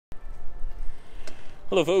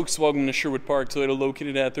Hello folks, welcome to Sherwood Park Toyota,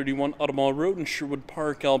 located at 31 Automall Road in Sherwood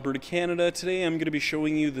Park, Alberta, Canada. Today I'm going to be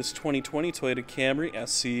showing you this 2020 Toyota Camry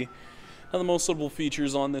SE. Now the most notable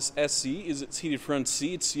features on this SE is its heated front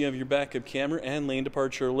seats, you have your backup camera and lane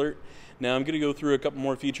departure alert. Now I'm going to go through a couple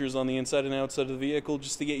more features on the inside and outside of the vehicle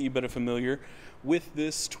just to get you better familiar with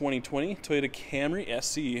this 2020 Toyota Camry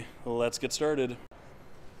SE. Let's get started.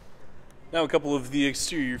 Now a couple of the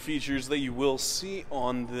exterior features that you will see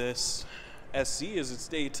on this SE is its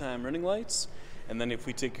daytime running lights, and then if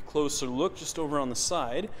we take a closer look just over on the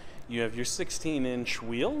side, you have your 16-inch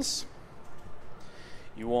wheels.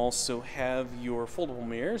 You also have your foldable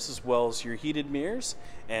mirrors as well as your heated mirrors,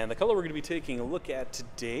 and the color we're going to be taking a look at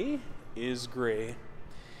today is gray.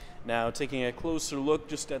 Now taking a closer look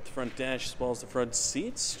just at the front dash as well as the front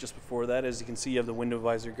seats, just before that, as you can see, you have the window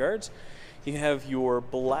visor guards. You have your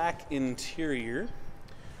black interior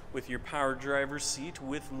with your power driver's seat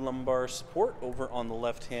with lumbar support over on the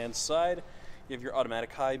left-hand side. You have your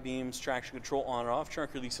automatic high beams, traction control on and off,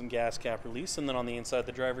 trunk release and gas cap release, and then on the inside of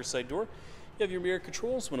the driver's side door, you have your mirror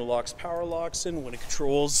controls, window locks, power locks, and window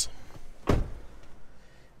controls.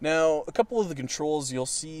 Now, a couple of the controls you'll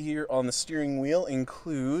see here on the steering wheel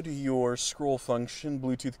include your scroll function,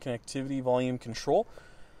 Bluetooth connectivity, volume control,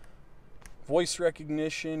 voice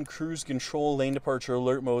recognition, cruise control, lane departure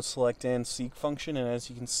alert, mode select, and seek function. And as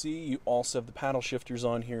you can see, you also have the paddle shifters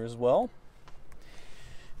on here as well.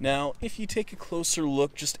 Now, if you take a closer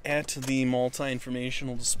look just at the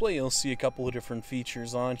multi-informational display, you'll see a couple of different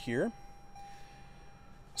features on here.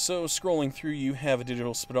 So, scrolling through, you have a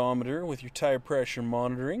digital speedometer with your tire pressure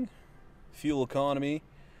monitoring, fuel economy,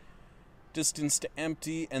 distance to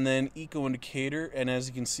empty, and then eco indicator. And as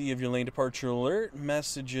you can see, you have your lane departure alert,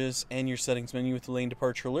 messages, and your settings menu with the lane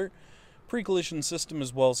departure alert, pre-collision system,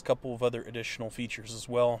 as well as a couple of other additional features as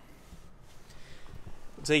well.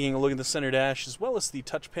 Taking a look at the center dash as well as the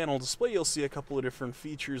touch panel display, you'll see a couple of different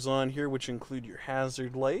features on here, which include your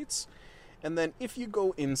hazard lights. And then if you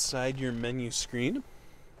go inside your menu screen,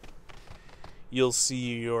 you'll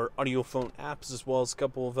see your audio phone apps as well as a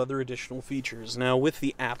couple of other additional features. Now with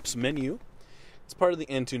the apps menu, it's part of the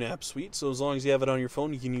Entune app suite, so as long as you have it on your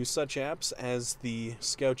phone, you can use such apps as the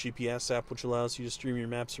Scout GPS app, which allows you to stream your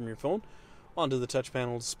maps from your phone onto the touch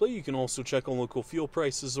panel display. You can also check on local fuel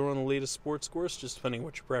prices or on the latest sports scores, just depending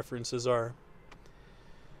what your preferences are.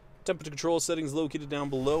 Temperature control settings located down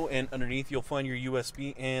below, and underneath you'll find your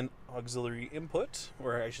USB and auxiliary input,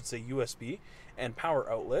 or I should say USB, and power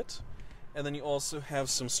outlet. And then you also have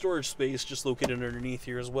some storage space just located underneath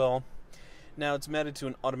here as well. Now it's mounted to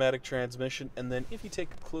an automatic transmission, and then if you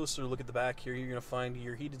take a closer look at the back here, you're going to find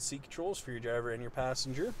your heated seat controls for your driver and your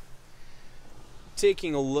passenger.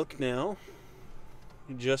 Taking a look now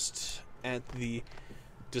just at the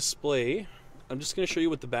display, I'm just going to show you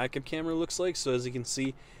what the backup camera looks like. So as you can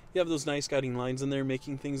see, you have those nice guiding lines in there,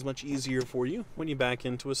 making things much easier for you when you back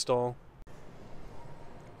into a stall.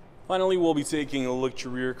 Finally, we'll be taking a look at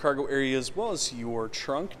your rear cargo area as well as your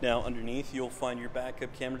trunk. Now underneath, you'll find your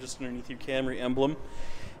backup camera just underneath your Camry emblem.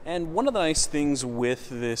 And one of the nice things with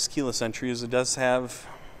this keyless entry is it does have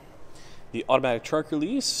the automatic trunk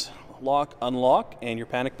release, lock, unlock, and your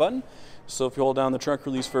panic button. So if you hold down the trunk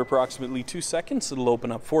release for approximately 2 seconds, it'll open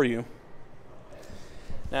up for you.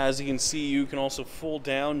 Now as you can see, you can also fold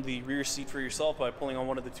down the rear seat for yourself by pulling on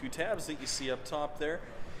one of the 2 tabs that you see up top there.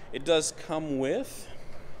 It does come with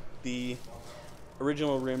the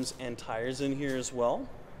original rims and tires in here as well.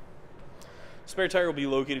 Spare tire will be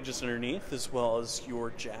located just underneath, as well as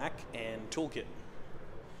your jack and toolkit.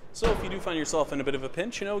 So if you do find yourself in a bit of a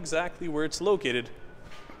pinch, you know exactly where it's located.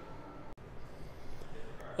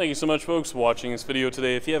 Thank you so much, folks, for watching this video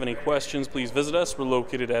today. If you have any questions, please visit us. We're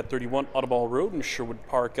located at 31 Automall Road in Sherwood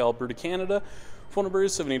Park, Alberta, Canada. Phone number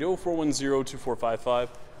is 780-410-2455.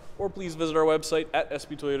 Or please visit our website at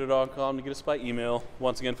sbtoyota.com to get us by email.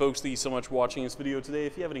 Once again, folks, thank you so much for watching this video today.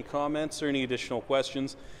 If you have any comments or any additional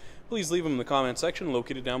questions, please leave them in the comment section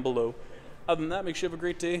located down below. Other than that, make sure you have a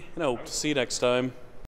great day, and I hope to see you next time.